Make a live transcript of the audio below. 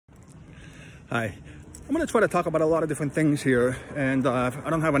Hi. I'm going to try to talk about a lot of different things here, and I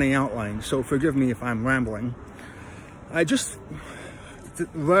don't have any outline, so forgive me if I'm rambling. I just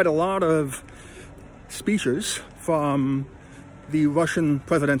read a lot of speeches from the Russian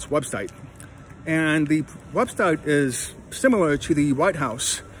president's website, and the website is similar to the White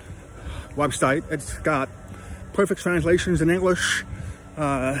House website. It's got perfect translations in English,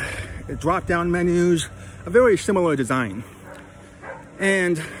 drop-down menus, a very similar design.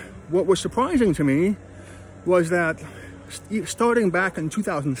 And what was surprising to me was that starting back in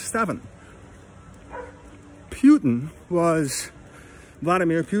 2007, Vladimir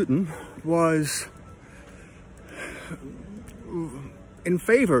Putin was in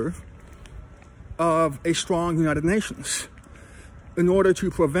favor of a strong United Nations in order to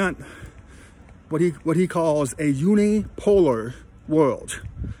prevent what he calls a unipolar world.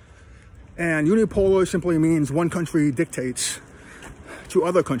 And unipolar simply means one country dictates to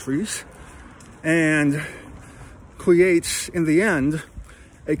other countries and creates, in the end,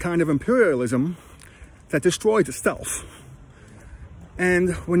 a kind of imperialism that destroys itself.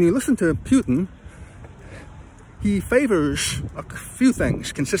 And when you listen to Putin, he favors a few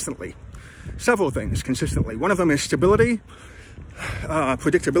things consistently, several things consistently. One of them is stability,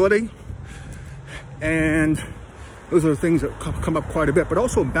 predictability, and those are things that come up quite a bit, but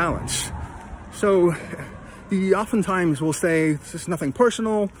also balance. So he oftentimes will say, this is nothing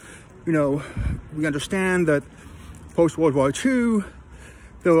personal. You know, we understand that post-World War II,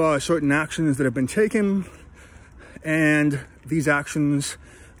 there are certain actions that have been taken, and these actions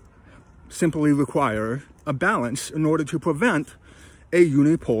simply require a balance in order to prevent a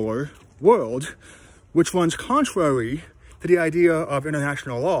unipolar world, which runs contrary to the idea of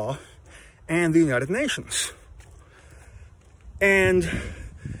international law and the United Nations. And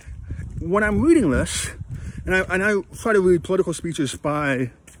when I'm reading this, and I try to read political speeches by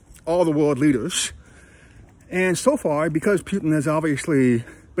all the world leaders, and so far, because Putin has obviously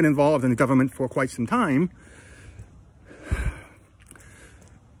been involved in the government for quite some time,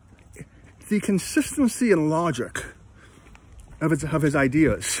 the consistency and logic of his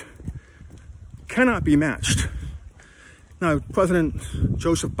ideas cannot be matched. Now, President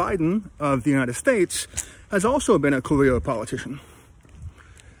Joseph Biden of the United States has also been a career politician.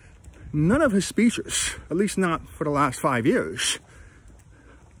 None of his speeches, at least not for the last 5 years,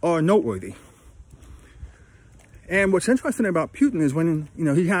 are noteworthy. And what's interesting about Putin is when,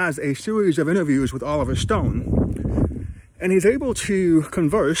 he has a series of interviews with Oliver Stone, and he's able to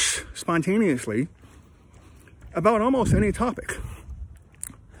converse spontaneously about almost any topic.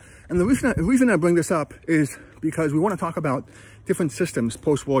 And the reason I bring this up is because we want to talk about different systems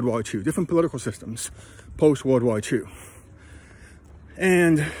post-World War II, different political systems post-World War II.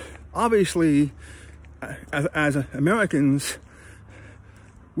 And obviously, as Americans,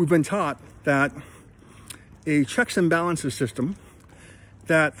 we've been taught that a checks and balances system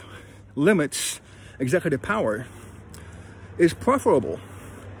that limits executive power is preferable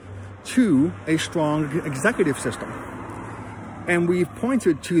to a strong executive system. And we've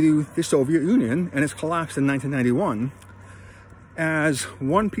pointed to the Soviet Union and its collapse in 1991 as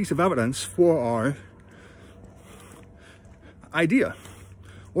one piece of evidence for our idea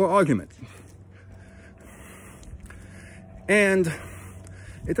or argument. And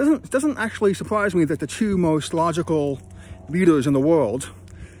it doesn't actually surprise me that the two most logical leaders in the world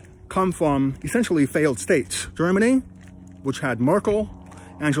come from essentially failed states. Germany, which had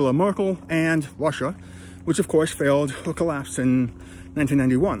Angela Merkel, and Russia, which of course failed or collapsed in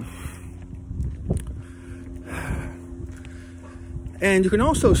 1991. And you can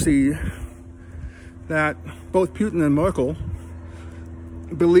also see that both Putin and Merkel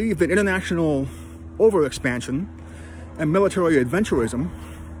believe that international overexpansion and military adventurism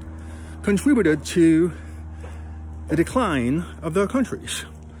contributed to the decline of their countries.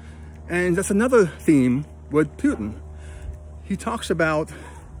 And that's another theme with Putin. He talks about,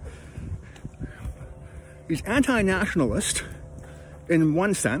 he's anti-nationalist in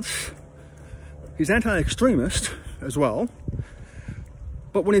one sense, he's anti-extremist as well,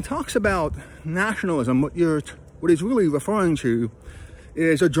 but when he talks about nationalism, what he's really referring to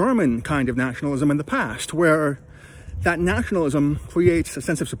is a German kind of nationalism in the past, where that nationalism creates a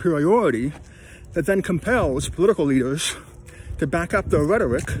sense of superiority that then compels political leaders to back up their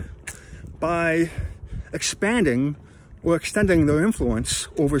rhetoric by expanding or extending their influence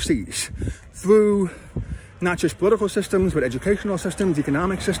overseas through not just political systems, but educational systems,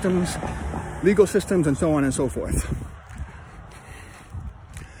 economic systems, legal systems, and so on and so forth.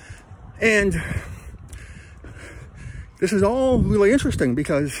 And this is all really interesting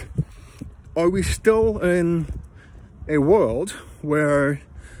because are we still in a world where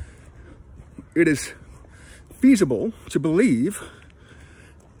it is feasible to believe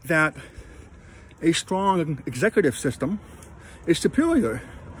that a strong executive system is superior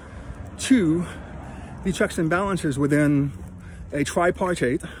to the checks and balances within a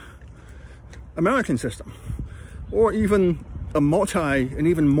tripartite American system, or even an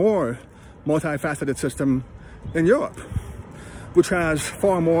even more multifaceted system in Europe, which has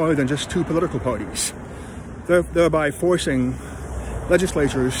far more than just two political parties, thereby forcing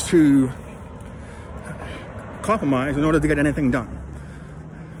legislatures to compromise in order to get anything done.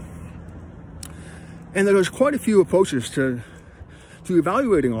 And there's quite a few approaches to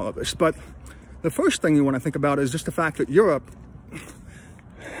evaluating all of this, but the first thing you want to think about is just the fact that Europe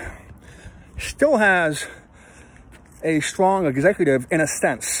still has a strong executive in a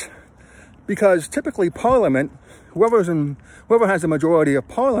sense, because typically Parliament, whoever has the majority of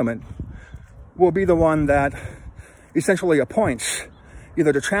Parliament, will be the one that essentially appoints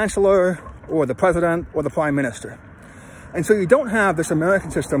either the Chancellor or the President or the Prime Minister. And so you don't have this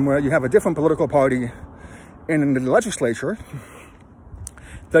American system where you have a different political party in the legislature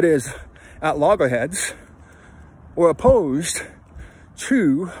that is at loggerheads or opposed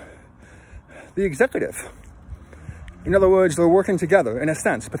to the executive. In other words, they're working together in a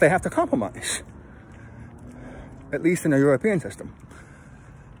sense, but they have to compromise, at least in a European system.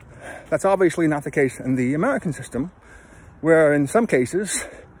 That's obviously not the case in the American system, where in some cases,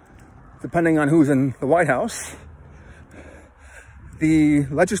 depending on who's in the White House, the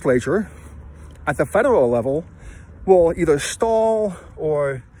legislature at the federal level will either stall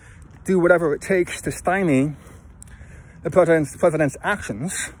or do whatever it takes to stymie the president's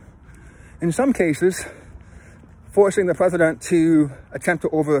actions. In some cases, forcing the president to attempt to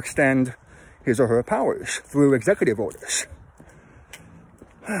overextend his or her powers through executive orders.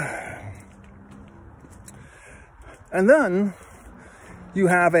 And then you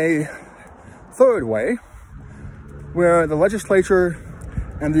have a third way where the legislature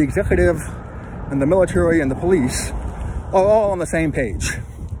and the executive and the military and the police are all on the same page.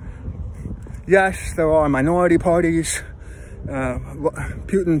 Yes, there are minority parties.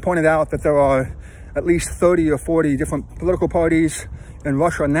 Putin pointed out that there are at least 30 or 40 different political parties in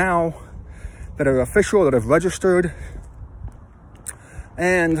Russia now that are official, that have registered.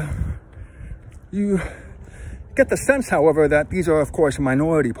 And you get the sense, however, that these are, of course,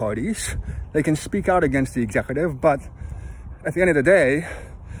 minority parties. They can speak out against the executive, but at the end of the day,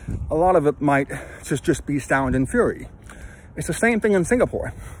 a lot of it might just be sound and fury. It's the same thing in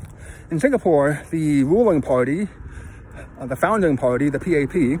Singapore. In Singapore, the ruling party, the founding party, the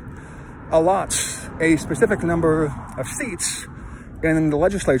PAP, allots a specific number of seats in the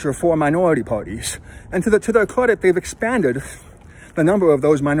legislature for minority parties. And to their credit, they've expanded the number of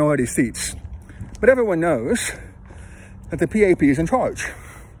those minority seats. But everyone knows that the PAP is in charge.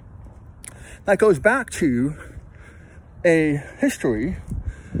 That goes back to a history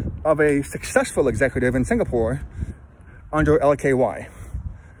of a successful executive in Singapore under LKY.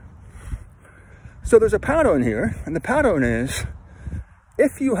 So there's a pattern here, and the pattern is,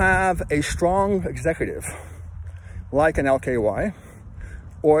 if you have a strong executive like an LKY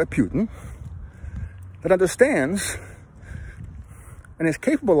or a Putin that understands and is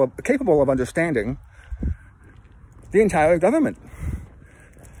capable of understanding the entire government.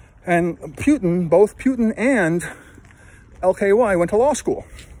 And both Putin and LKY went to law school.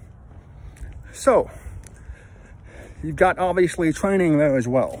 So you've got obviously training there as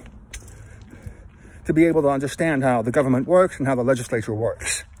well to be able to understand how the government works and how the legislature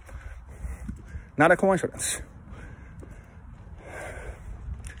works. Not a coincidence.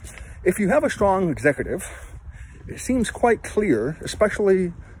 If you have a strong executive, it seems quite clear,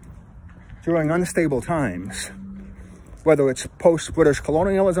 especially during unstable times, whether it's post-British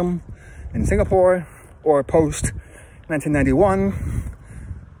colonialism in Singapore or post-1991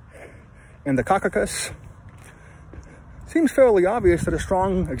 in the Caucasus, seems fairly obvious that a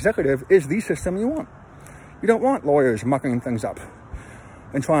strong executive is the system you want. You don't want lawyers mucking things up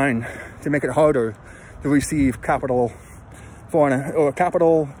and trying to make it harder to receive capital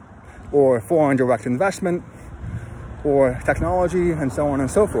or foreign direct investment or technology and so on and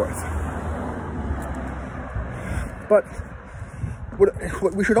so forth. But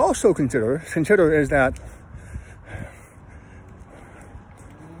what we should also consider is that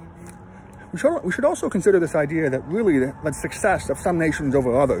we should also consider this idea that really the success of some nations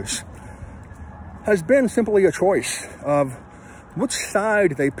over others has been simply a choice of which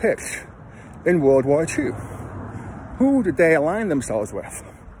side they picked in World War II. Who did they align themselves with?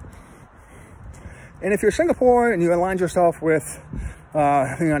 And if you're Singapore and you aligned yourself with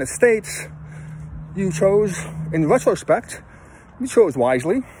the United States, you chose, in retrospect, You chose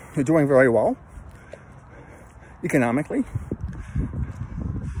wisely. You're doing very well economically.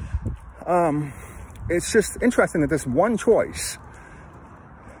 It's just interesting that this one choice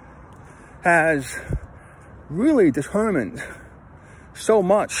has really determined so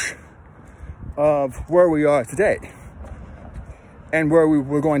much of where we are today and where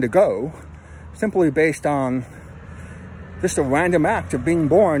we're going to go, simply based on just a random act of being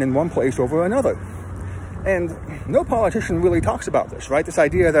born in one place over another. And no politician really talks about this, right? This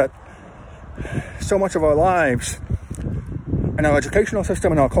idea that so much of our lives and our educational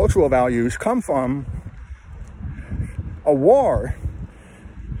system and our cultural values come from a war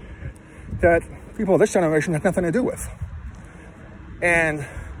that people of this generation have nothing to do with. And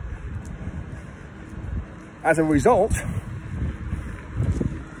as a result,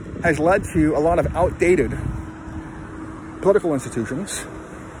 has led to a lot of outdated political institutions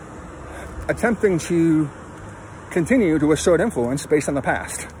attempting to continue to assert influence based on the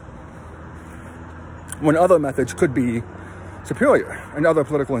past, when other methods could be superior and other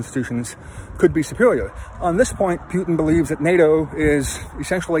political institutions could be superior. On this point, Putin believes that NATO is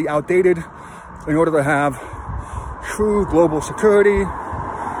essentially outdated. In order to have true global security,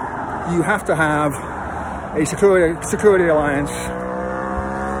 you have to have a security alliance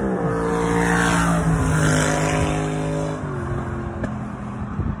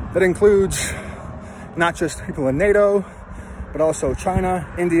that includes not just people in NATO, but also China,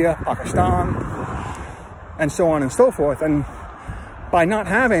 India, Pakistan, and so on and so forth. And by not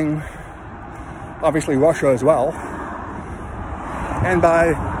having, obviously, Russia as well, and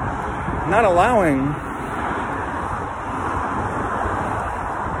by not allowing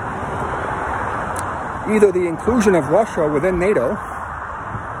either the inclusion of Russia within NATO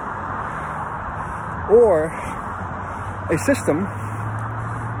or a system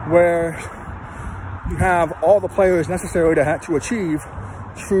where you have all the players necessary to achieve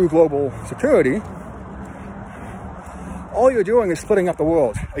true global security, all you're doing is splitting up the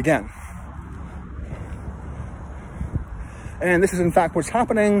world again. And this is in fact what's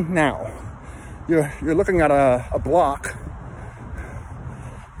happening now. You're looking at a bloc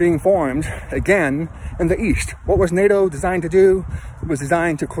being formed again in the East. What was NATO designed to do? It was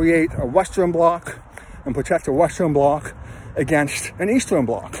designed to create a Western bloc and protect a Western bloc against an Eastern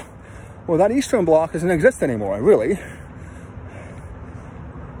bloc. Well, that Eastern bloc doesn't exist anymore, really.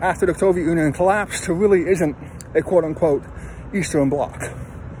 After the Soviet Union collapsed, there really isn't a quote-unquote Eastern bloc.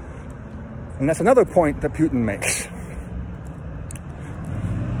 And that's another point that Putin makes.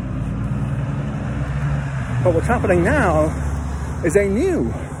 But what's happening now is a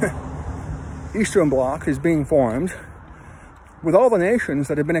new Eastern bloc is being formed with all the nations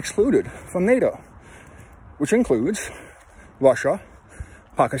that have been excluded from NATO, which includes Russia,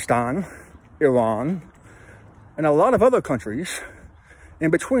 Pakistan, Iran, and a lot of other countries in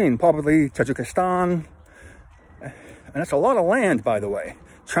between, probably Tajikistan, and that's a lot of land, by the way.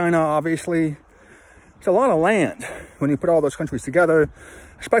 China, obviously. It's a lot of land when you put all those countries together,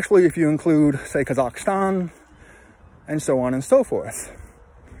 especially if you include, say, Kazakhstan, and so on and so forth.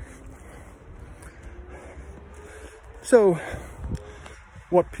 So,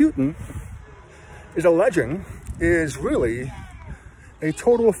 what Putin is alleging is really a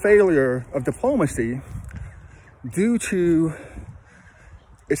total failure of diplomacy due to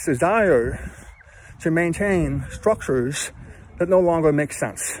its desire to maintain structures that no longer make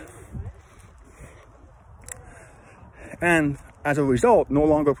sense. And as a result, no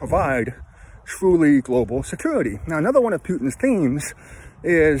longer provide truly global security. Now, another one of Putin's themes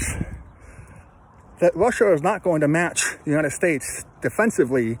is that Russia is not going to match the United States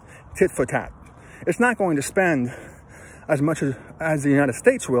defensively tit for tat. It's not going to spend as much as the United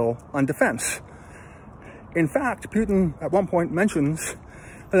States will on defense. In fact, Putin at one point mentions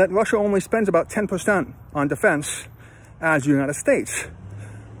that Russia only spends about 10% on defense as the United States.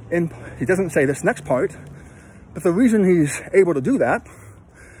 And he doesn't say this next part, but the reason he's able to do that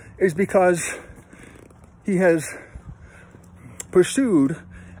is because he has pursued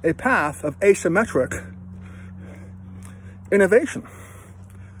a path of asymmetric innovation.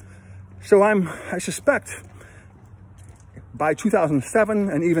 So I suspect by 2007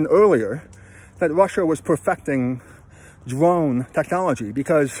 and even earlier that Russia was perfecting drone technology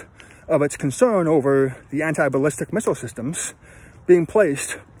because of its concern over the anti-ballistic missile systems being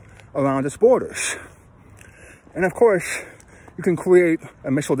placed around its borders. And of course, you can create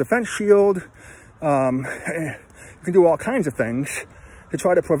a missile defense shield. You can do all kinds of things to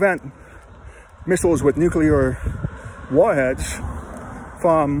try to prevent missiles with nuclear warheads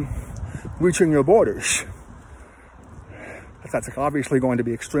from reaching your borders. That's obviously going to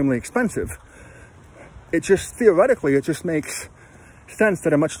be extremely expensive. It just, theoretically, it just makes sense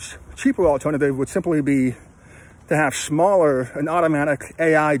that a much cheaper alternative would simply be to have smaller and automatic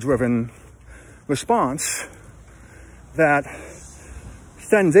AI-driven response that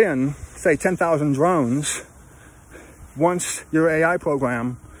sends in, say, 10,000 drones once your AI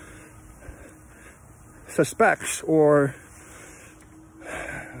program suspects or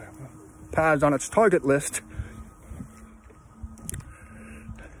has on its target list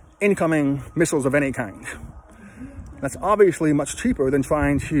incoming missiles of any kind. That's obviously much cheaper than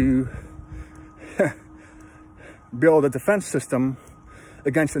trying to build a defense system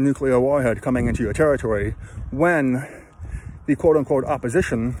against a nuclear warhead coming into your territory when the quote-unquote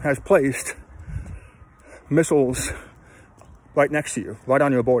opposition has placed missiles right next to you, right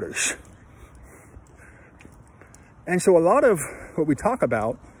on your borders. And so a lot of what we talk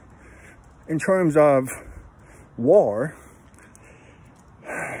about in terms of war,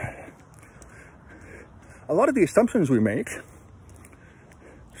 a lot of the assumptions we make,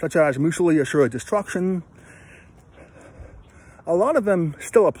 such as mutually assured destruction, a lot of them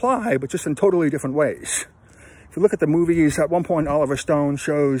still apply, but just in totally different ways. If you look at the movies, at one point Oliver Stone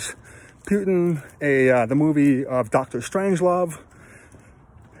shows Putin the movie of Dr. Strangelove,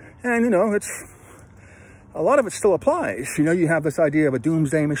 and a lot of it still applies. You have this idea of a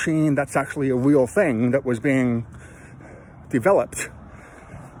doomsday machine. That's actually a real thing that was being developed.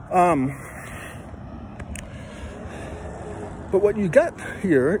 But what you get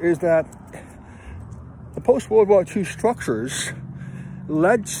here is that the post-World War II structures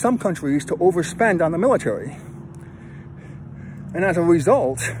led some countries to overspend on the military. And as a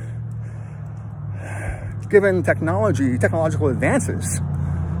result, given technological advances,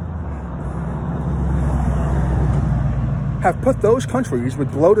 have put those countries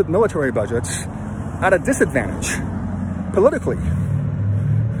with bloated military budgets at a disadvantage politically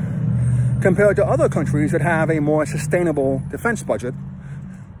compared to other countries that have a more sustainable defense budget,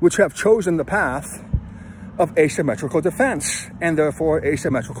 which have chosen the path of asymmetrical defense and therefore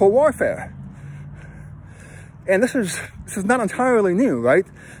asymmetrical warfare. And this is not entirely new, right?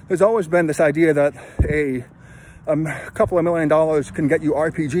 There's always been this idea that a couple of $1 million can get you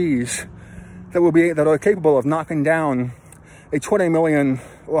RPGs that are capable of knocking down a $20 million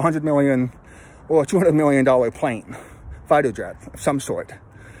or $100 million or $200 million plane, fighter jet of some sort,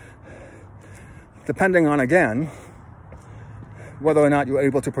 depending on, again, whether or not you're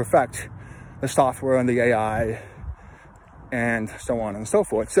able to perfect the software and the AI and so on and so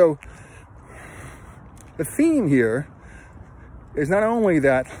forth. So the theme here is not only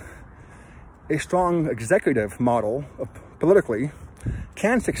that a strong executive model politically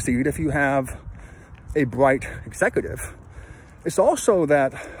can succeed if you have a bright executive, it's also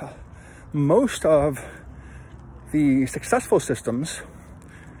that most of the successful systems,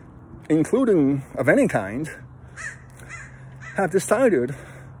 including of any kind, have decided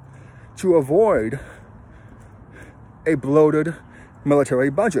to avoid a bloated military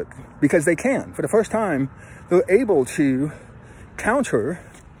budget because they can. For the first time, they're able to counter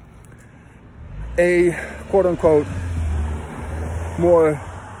a quote-unquote more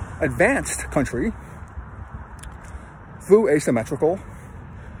advanced country through asymmetrical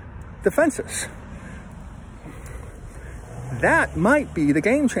defenses. That might be the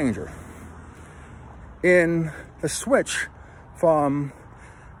game changer in the switch from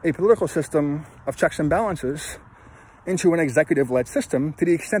a political system of checks and balances into an executive-led system, to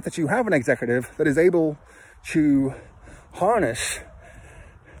the extent that you have an executive that is able to harness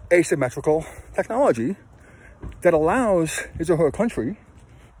asymmetrical technology that allows his or her country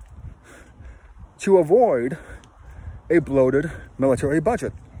to avoid a bloated military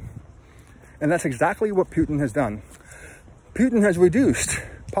budget. And that's exactly what Putin has done. Putin has reduced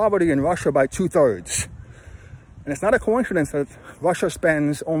poverty in Russia by 2/3. And it's not a coincidence that Russia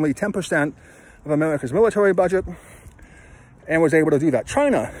spends only 10% of America's military budget and was able to do that.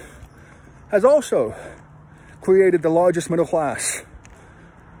 China has also created the largest middle class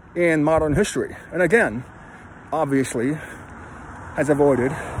in modern history. And again, obviously, has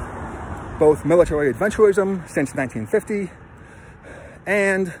avoided both military adventurism since 1950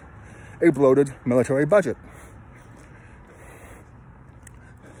 and a bloated military budget.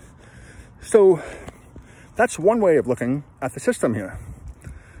 So that's one way of looking at the system here,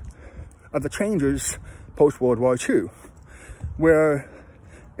 of the changes post-World War II, where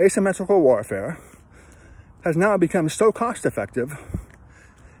asymmetrical warfare has now become so cost-effective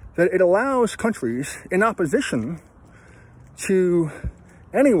that it allows countries in opposition to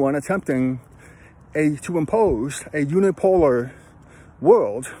anyone attempting to impose a unipolar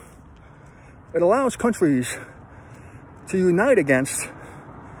world. It allows countries to unite against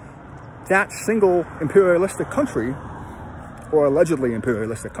that single imperialistic country or allegedly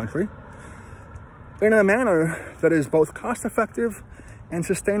imperialistic country in a manner that is both cost-effective and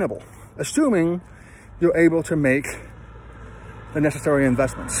sustainable, assuming you're able to make the necessary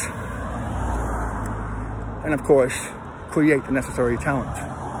investments. And of course, create the necessary talent.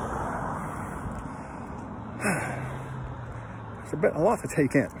 It's a lot to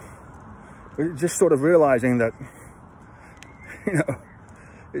take in. We're just sort of realizing that,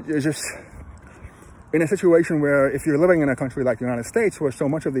 it's just in a situation where if you're living in a country like the United States, where so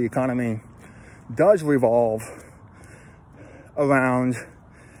much of the economy does revolve around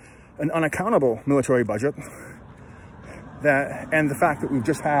an unaccountable military budget, and the fact that we've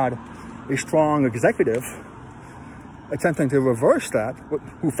just had a strong executive attempting to reverse that,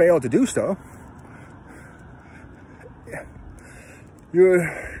 who failed to do so,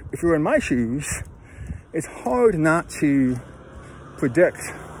 if you're in my shoes, it's hard not to predict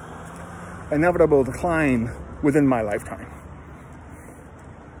inevitable decline within my lifetime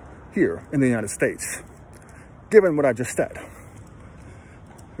here in the United States, given what I just said.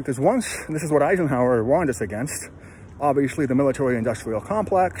 Because once, and this is what Eisenhower warned us against, obviously the military-industrial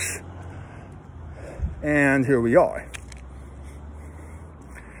complex, and here we are.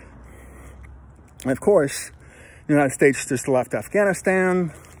 And of course, the United States just left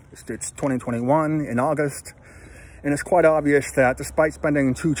Afghanistan. It's 2021 in August. And it's quite obvious that despite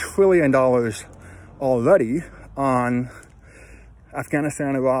spending $2 trillion already on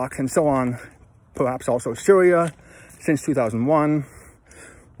Afghanistan, Iraq, and so on, perhaps also Syria, since 2001,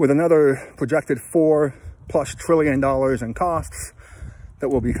 with another projected $4+ trillion in costs that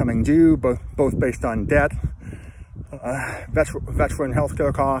will be coming due, both based on debt, veteran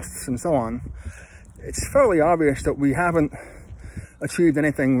healthcare costs, and so on, it's fairly obvious that we haven't achieved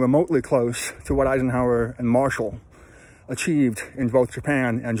anything remotely close to what Eisenhower and Marshall achieved in both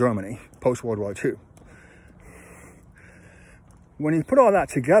Japan and Germany post-World War II. When you put all that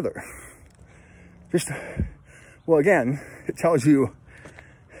together, again, it tells you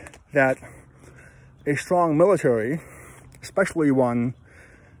that a strong military, especially one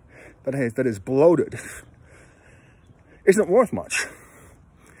that is bloated, isn't worth much.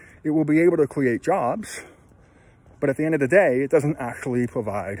 It will be able to create jobs, but at the end of the day, it doesn't actually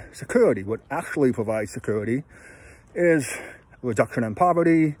provide security. What actually provides security is reduction in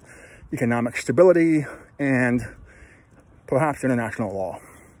poverty, economic stability, and perhaps international law,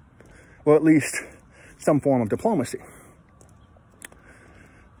 or at least some form of diplomacy.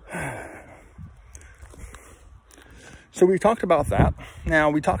 So we talked about that. Now,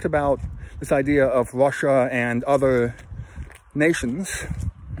 we talked about this idea of Russia and other nations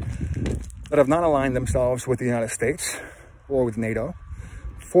that have not aligned themselves with the United States or with NATO,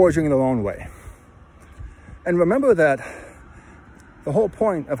 forging their own way. And remember that the whole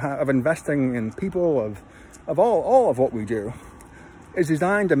point of investing in people, of all of what we do, is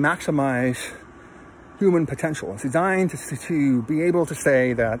designed to maximize human potential. It's designed to be able to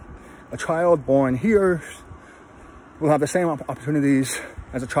say that a child born here will have the same opportunities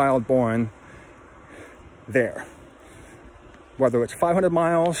as a child born there, whether it's 500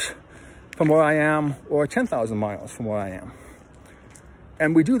 miles from where I am or 10,000 miles from where I am.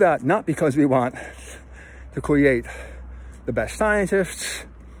 And we do that not because we want to create the best scientists,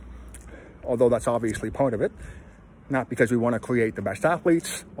 although that's obviously part of it, not because we want to create the best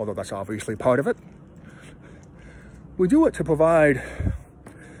athletes, although that's obviously part of it. We do it to provide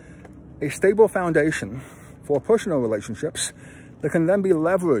a stable foundation for personal relationships that can then be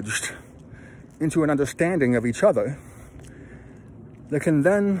leveraged into an understanding of each other that can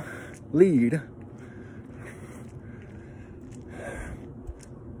then lead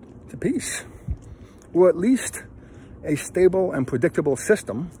to peace, or at least a stable and predictable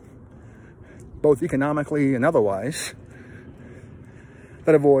system, both economically and otherwise,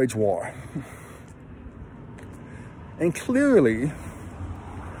 that avoids war. And clearly,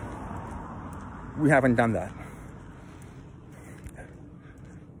 we haven't done that.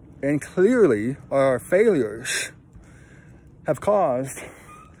 And clearly, our failures have caused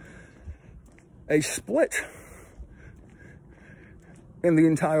a split in the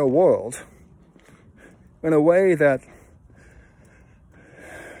entire world in a way that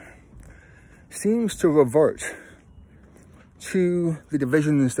seems to revert to the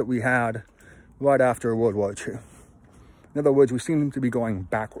divisions that we had right after World War II. In other words, we seem to be going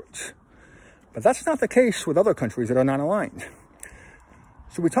backwards. But that's not the case with other countries that are not aligned.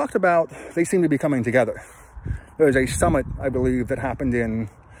 So we talked about they seem to be coming together. There was a summit, I believe, that happened in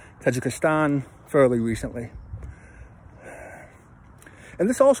Tajikistan fairly recently. And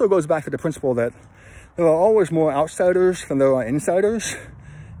this also goes back to the principle that there are always more outsiders than there are insiders.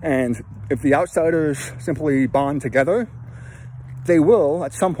 And if the outsiders simply bond together, they will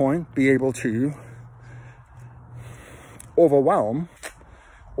at some point be able to overwhelm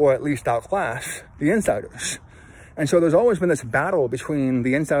or at least outclass the insiders. And so there's always been this battle between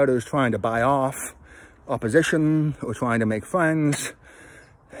the insiders trying to buy off opposition or trying to make friends,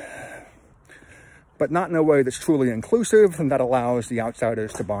 but not in a way that's truly inclusive and that allows the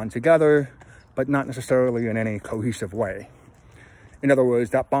outsiders to bond together, but not necessarily in any cohesive way. In other words,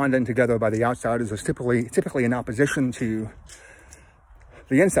 that bonding together by the outsiders is typically in opposition to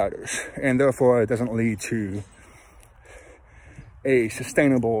the insiders, and therefore it doesn't lead to a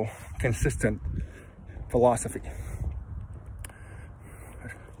sustainable, consistent philosophy.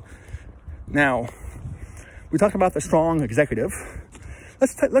 Now, we talked about the strong executive.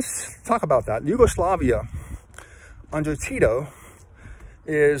 Let's talk about that. Yugoslavia under Tito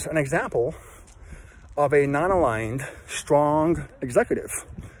is an example of a non-aligned, strong executive.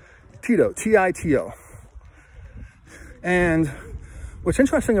 Tito, T-I-T-O. And what's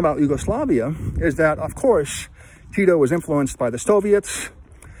interesting about Yugoslavia is that, of course, Tito was influenced by the Soviets.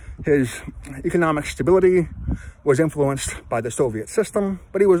 His economic stability was influenced by the Soviet system,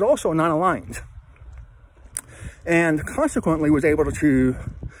 but he was also non-aligned. And consequently was able to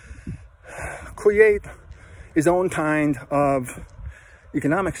create his own kind of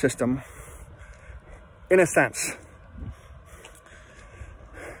economic system, in a sense.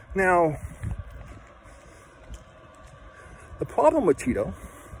 Now, the problem with Tito,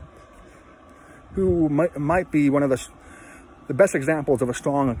 who might be one of the best examples of a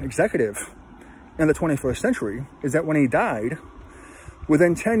strong executive in the 21st century, is that when he died,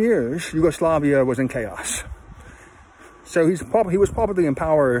 within 10 years, Yugoslavia was in chaos. So he was probably in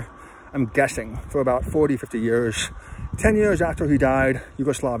power, I'm guessing, for about 40, 50 years. 10 years after he died,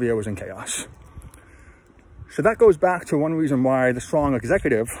 Yugoslavia was in chaos. So that goes back to one reason why the strong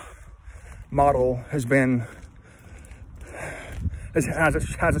executive model has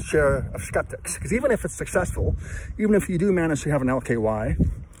its share of skeptics. Because even if it's successful, even if you do manage to have an LKY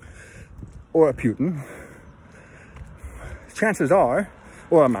or a Putin, chances are,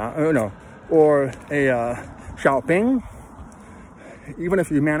 or a Xiaoping, even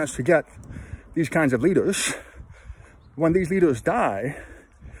if you manage to get these kinds of leaders, when these leaders die,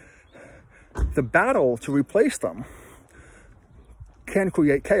 the battle to replace them can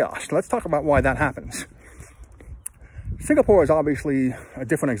create chaos. Let's talk about why that happens. Singapore is obviously a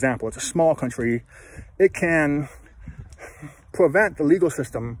different example. It's a small country. It can prevent the legal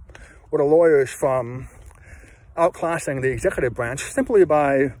system or the lawyers from outclassing the executive branch simply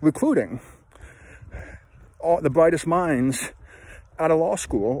by recruiting all the brightest minds out of law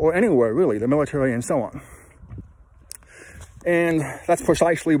school or anywhere, really, the military and so on. And that's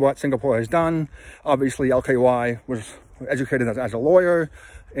precisely what Singapore has done. Obviously, LKY was educated as a lawyer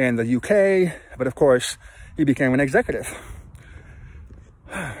in the UK, but of course, he became an executive.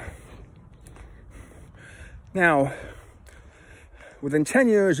 Now, within 10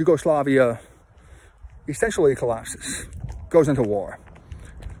 years, Yugoslavia essentially collapses, goes into war.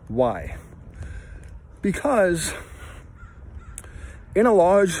 Why? Because in a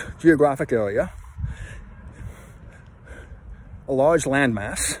large geographic area, a large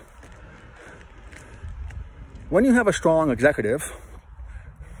landmass, when you have a strong executive,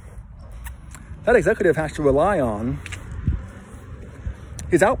 that executive has to rely on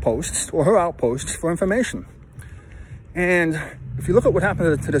his outposts or her outposts for information. And if you look at what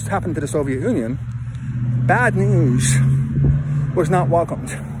happened to the Soviet Union, bad news was not welcomed.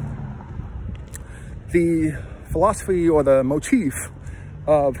 The philosophy or the motif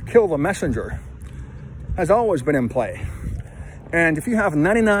of kill the messenger has always been in play. And if you have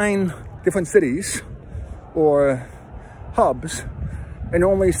 99 different cities or hubs and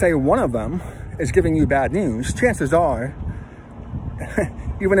only say one of them is giving you bad news, chances are,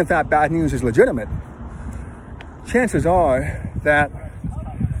 even if that bad news is legitimate, chances are that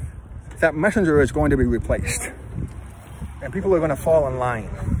that messenger is going to be replaced and people are going to fall in line.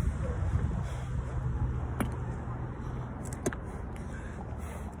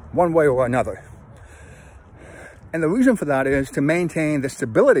 One way or another. And the reason for that is to maintain the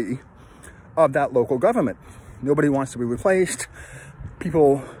stability of that local government. Nobody wants to be replaced.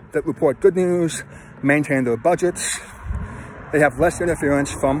 People that report good news maintain their budgets. They have less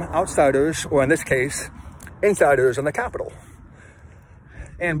interference from outsiders, or in this case, insiders in the capital.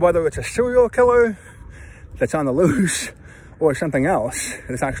 And whether it's a serial killer that's on the loose or something else,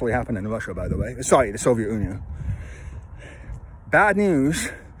 this actually happened in Russia, by the way. Sorry, the Soviet Union. Bad news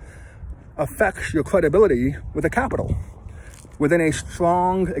affects your credibility with the capital within a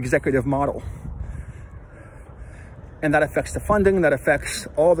strong executive model. And that affects the funding, that affects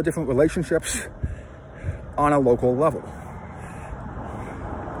all the different relationships on a local level.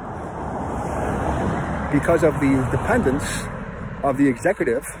 because of the dependence of the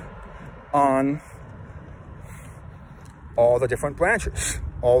executive on all the different branches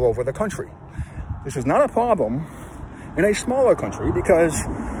all over the country. This is not a problem in a smaller country because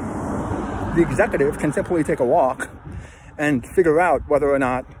the executive can simply take a walk and figure out whether or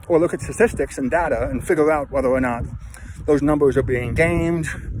not, or look at statistics and data and figure out whether or not those numbers are being gamed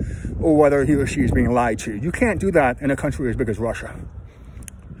or whether he or she is being lied to. You can't do that in a country as big as Russia.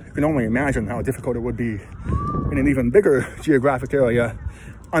 You can only imagine how difficult it would be in an even bigger geographic area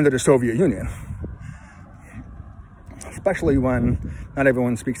under the Soviet Union, especially when not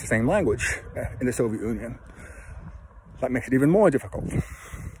everyone speaks the same language in the Soviet Union. That makes it even more difficult.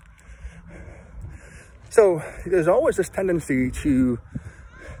 So there's always this tendency to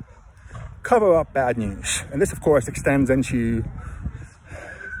cover up bad news. And this, of course, extends into,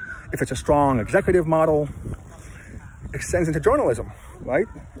 if it's a strong executive model, extends into journalism, right?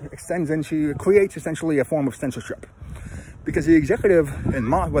 It creates essentially a form of censorship. Because the executive,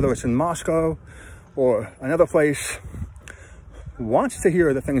 whether it's in Moscow or another place, wants to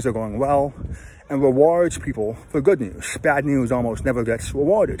hear that things are going well and rewards people for good news. Bad news almost never gets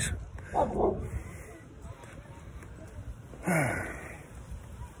rewarded.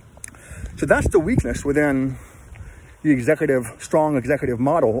 So that's the weakness within the strong executive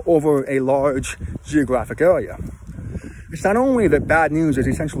model over a large geographic area. It's not only that bad news is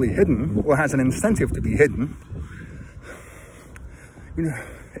essentially hidden or has an incentive to be hidden,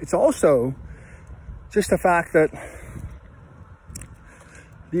 it's also just the fact that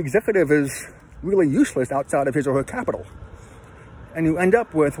the executive is really useless outside of his or her capital. And you end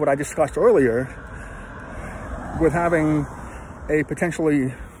up with what I discussed earlier, with having a potential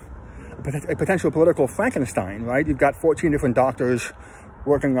political Frankenstein, right? You've got 14 different doctors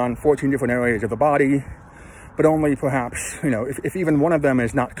working on 14 different areas of the body, but only perhaps, if even one of them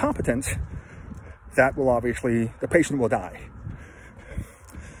is not competent, that will obviously, the patient will die.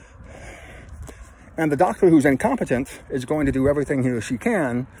 And the doctor who's incompetent is going to do everything he or she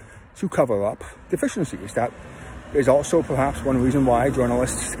can to cover up deficiencies. That is also perhaps one reason why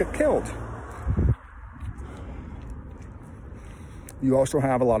journalists get killed. You also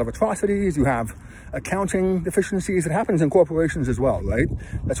have a lot of atrocities. You have accounting deficiencies. It happens in corporations as well, right?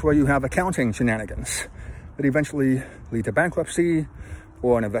 That's where you have accounting shenanigans that eventually lead to bankruptcy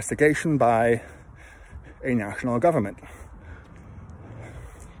or an investigation by a national government.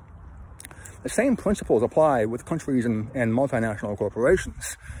 The same principles apply with countries and multinational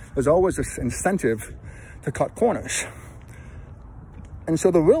corporations. There's always this incentive to cut corners. And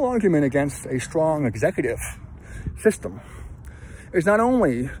so the real argument against a strong executive system is not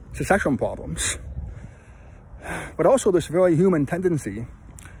only succession problems, but also this very human tendency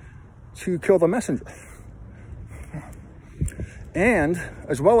to kill the messenger. And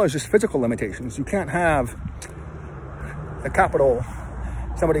as well as just physical limitations, you can't have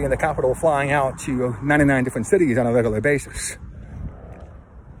somebody in the capital flying out to 99 different cities on a regular basis.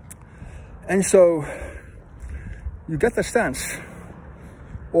 And so you get the sense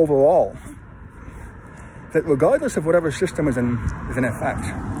overall that regardless of whatever system is in effect,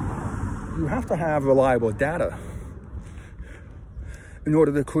 you have to have reliable data in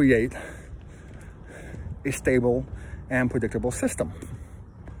order to create a stable and predictable system.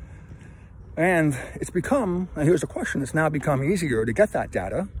 And here's the question, it's now become easier to get that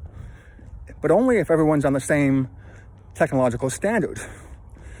data, but only if everyone's on the same technological standard.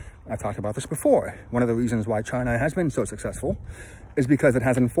 I've talked about this before. One of the reasons why China has been so successful is because it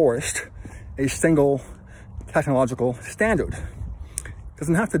has enforced a single technological standard. It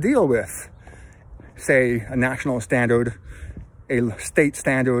doesn't have to deal with, say, a national standard, a state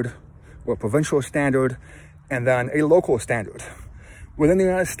standard, or a provincial standard, and then a local standard. Within the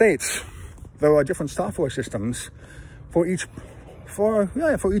United States, there are different software systems for each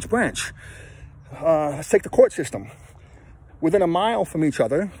branch. Let's take the court system. Within a mile from each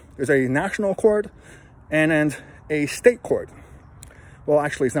other, there's a national court and a state court. Well,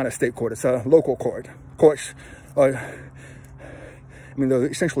 actually, it's not a state court, it's a local court. Courts are, they're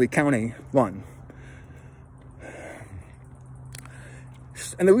essentially county run.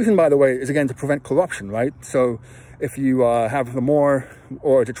 And the reason, by the way, is again to prevent corruption, right? So if you have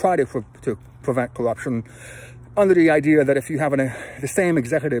to try to prevent corruption, under the idea that if you have the same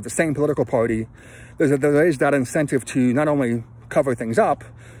executive, the same political party, there is that incentive to not only cover things up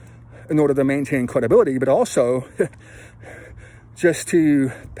in order to maintain credibility, but also just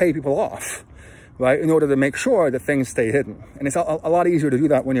to pay people off, right? In order to make sure that things stay hidden. And it's a lot easier to do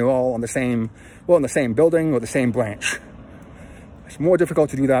that when you're all in the same building or the same branch. It's more difficult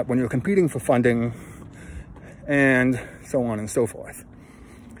to do that when you're competing for funding and so on and so forth.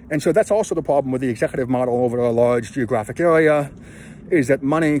 And so that's also the problem with the executive model over a large geographic area, is that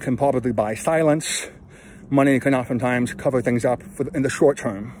money can probably buy silence. Money can oftentimes cover things up in the short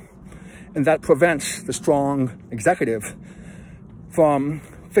term. And that prevents the strong executive from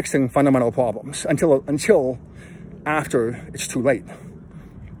fixing fundamental problems until after it's too late.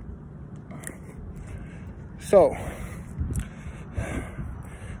 So,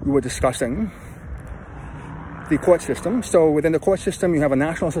 we were discussing the court system. So within the court system, you have a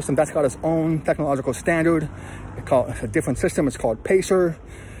national system that's got its own technological standard. It's a different system. It's called PACER.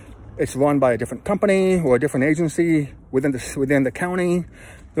 It's run by a different company or a different agency within the county.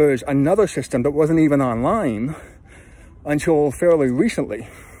 There's another system that wasn't even online until fairly recently.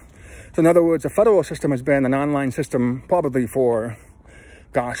 So in other words, the federal system has been an online system probably for,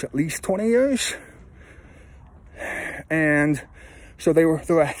 gosh, at least 20 years. And so they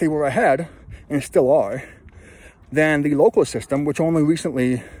were ahead, and still are, than the local system, which only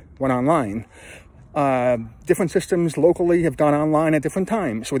recently went online. Different systems locally have gone online at different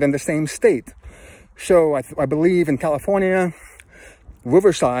times within the same state. So I believe in California,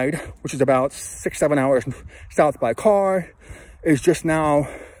 Riverside, which is about 6-7 hours south by car, is just now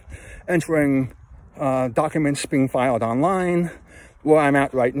entering documents being filed online. Where I'm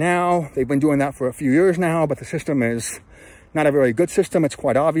at right now, they've been doing that for a few years now, but the system is not a very good system. It's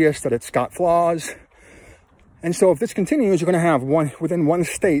quite obvious that it's got flaws. And so if this continues, you're going to have within one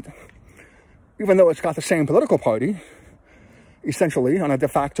state, even though it's got the same political party, essentially on a de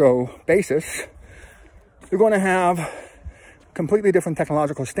facto basis, you're going to have completely different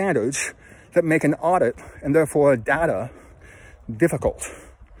technological standards that make an audit and therefore data difficult.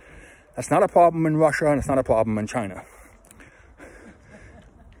 That's not a problem in Russia, and it's not a problem in China.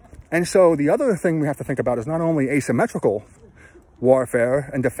 And so the other thing we have to think about is not only asymmetrical warfare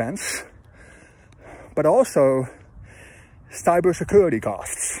and defense, but also cybersecurity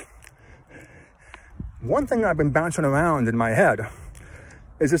costs. One thing I've been bouncing around in my head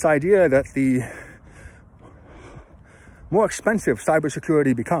is this idea that the more expensive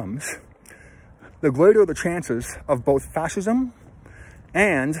cybersecurity becomes, the greater the chances of both fascism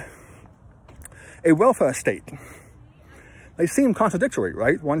and a welfare state. They seem contradictory,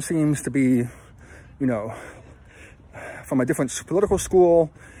 right? One seems to be, from a different political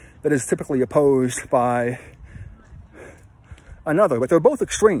school that is typically opposed by another, but they're both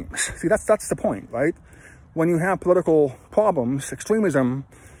extremes. See, that's the point, right? When you have political problems, extremism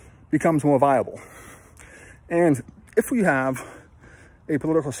becomes more viable. And if we have a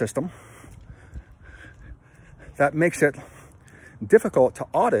political system that makes it difficult to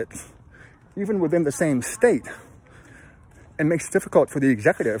audit, even within the same state, and makes it difficult for the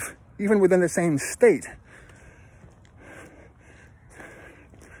executive, even within the same state,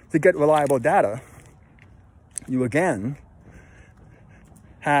 to get reliable data, you again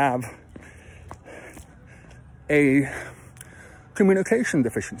have a communication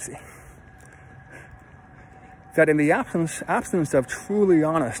deficiency that, in the absence of truly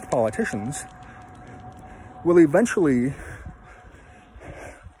honest politicians, will eventually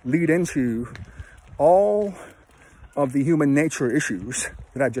lead into all of the human nature issues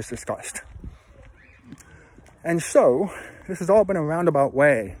that I've just discussed. And so this has all been a roundabout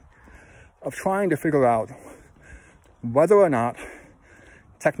way of trying to figure out whether or not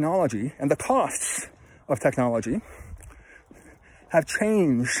technology and the costs of technology have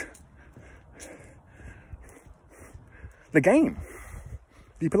changed the game,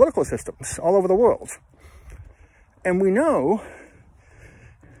 the political systems all over the world. And we know,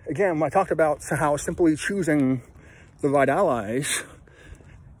 again, when I talked about how simply choosing the right allies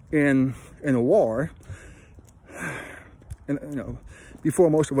in a war, and, before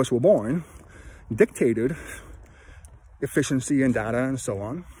most of us were born, dictated efficiency and data and so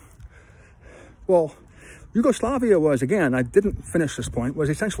on. Well, Yugoslavia was, again, I didn't finish this point, was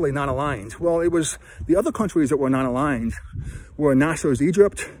essentially non-aligned. Well, it was the other countries that were non-aligned were Nasser's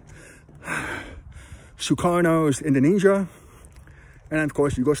Egypt, Sukarno's Indonesia, and of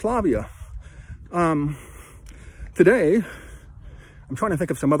course Yugoslavia. Today, I'm trying to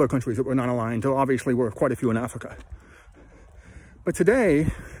think of some other countries that were non-aligned. There obviously were quite a few in Africa. But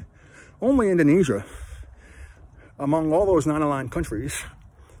today, only Indonesia, among all those non-aligned countries,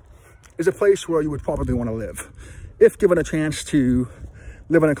 is a place where you would probably want to live, if given a chance to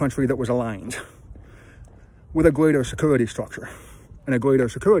live in a country that was aligned with a greater security structure and a greater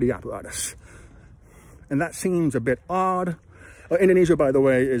security apparatus. And that seems a bit odd. Indonesia, by the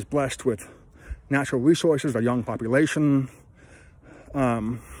way, is blessed with natural resources, a young population.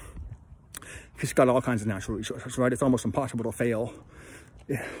 It's got all kinds of natural resources, right? It's almost impossible to fail,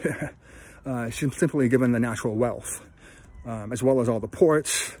 simply given the natural wealth, as well as all the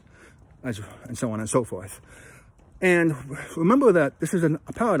ports, and so on and so forth. And remember that this is a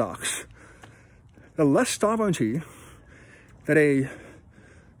paradox. The less sovereignty that a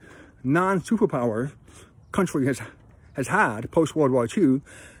non-superpower country has had post-World War II,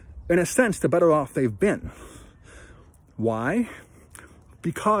 in a sense, the better off they've been. Why?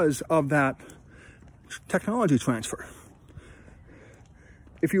 Because of that technology transfer.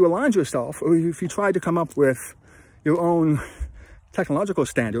 If you aligned yourself, or if you tried to come up with your own technological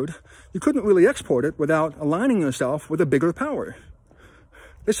standard, you couldn't really export it without aligning yourself with a bigger power.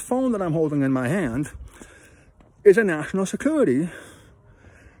 This phone that I'm holding in my hand is a national security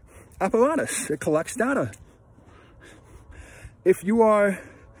apparatus. It collects data. If you are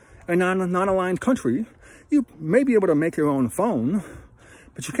a non-aligned country, you may be able to make your own phone,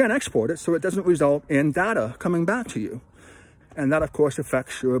 but you can't export it, so it doesn't result in data coming back to you. And that, of course,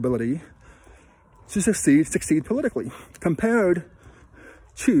 affects your ability to succeed politically, compared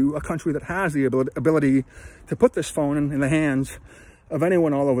to a country that has the ability to put this phone in the hands of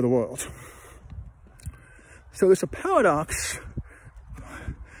anyone all over the world. So there's a paradox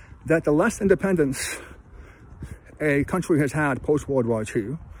that the less independence a country has had post-World War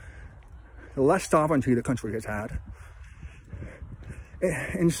II, the less sovereignty the country has had,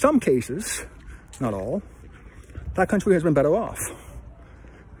 in some cases, not all, that country has been better off,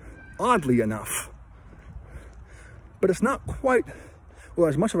 oddly enough. But it's not quite, well,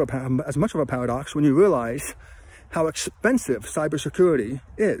 as much of a paradox when you realize how expensive cybersecurity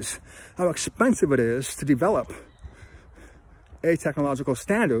is, how expensive it is to develop a technological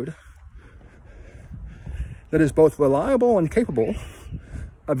standard that is both reliable and capable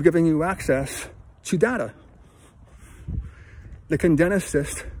of giving you access to data that can then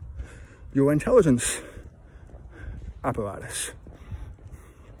assist your intelligence apparatus.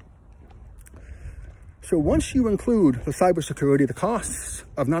 So once you include the cybersecurity, the costs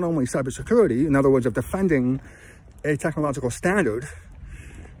of not only cybersecurity, in other words, of defending a technological standard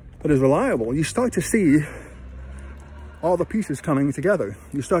that is reliable, you start to see all the pieces coming together.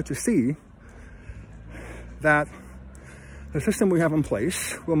 You start to see that the system we have in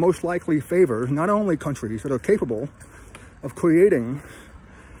place will most likely favor not only countries that are capable of creating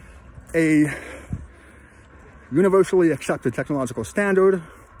a universally accepted technological standard,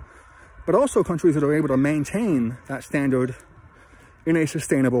 but also countries that are able to maintain that standard in a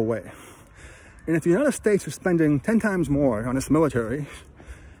sustainable way. And if the United States is spending 10 times more on its military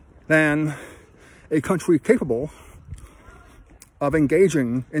than a country capable of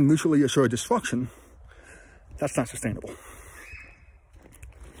engaging in mutually assured destruction, that's not sustainable.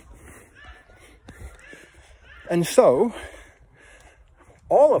 And so,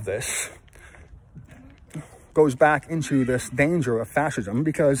 all of this goes back into this danger of fascism,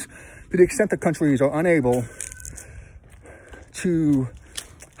 because to the extent that countries are unable to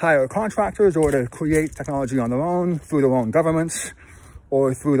hire contractors or to create technology on their own through their own governments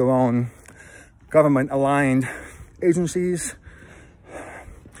or through their own government-aligned agencies,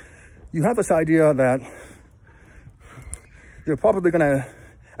 you have this idea that you're probably going to,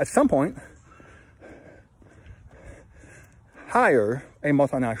 at some point, hire a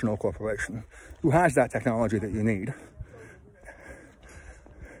multinational corporation who has that technology that you need.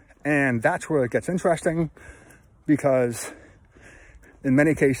 And that's where it gets interesting, because in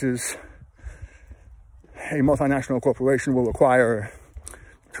many cases, a multinational corporation will require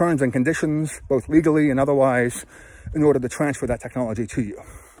terms and conditions, both legally and otherwise, in order to transfer that technology to you.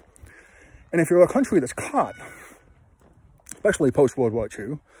 And if you're a country that's caught, especially post-World War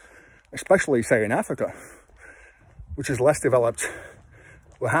II, especially, say, in Africa, which is less developed,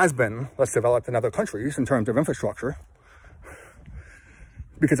 or has been less developed than other countries in terms of infrastructure,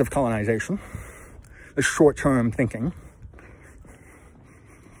 because of colonization, the short-term thinking,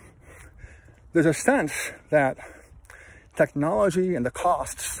 there's a sense that technology and the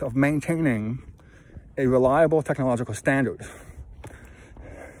costs of maintaining a reliable technological standard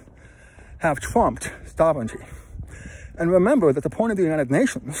have trumped sovereignty. And remember that the point of the United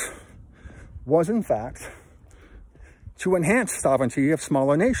Nations was, in fact, to enhance sovereignty of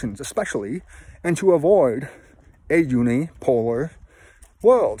smaller nations, especially, and to avoid a unipolar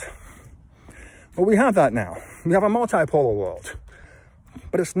world. Well, we have that now. We have a multipolar world.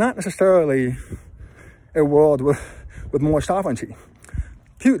 But it's not necessarily a world with more sovereignty.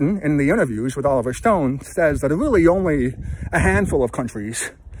 Putin, in the interviews with Oliver Stone, says that really only a handful of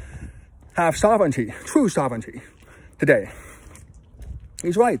countries have sovereignty, true sovereignty, today.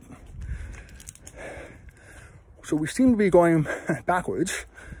 He's right. So we seem to be going backwards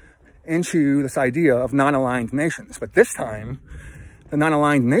into this idea of non-aligned nations. But this time, the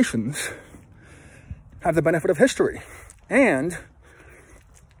non-aligned nations have the benefit of history. And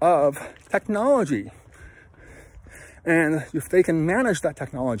of technology. And if they can manage that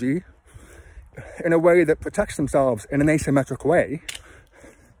technology in a way that protects themselves in an asymmetric way,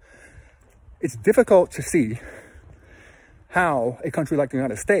 it's difficult to see how a country like the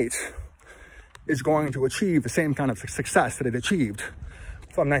United States is going to achieve the same kind of success that it achieved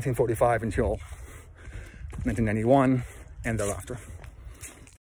from 1945 until 1991 and thereafter.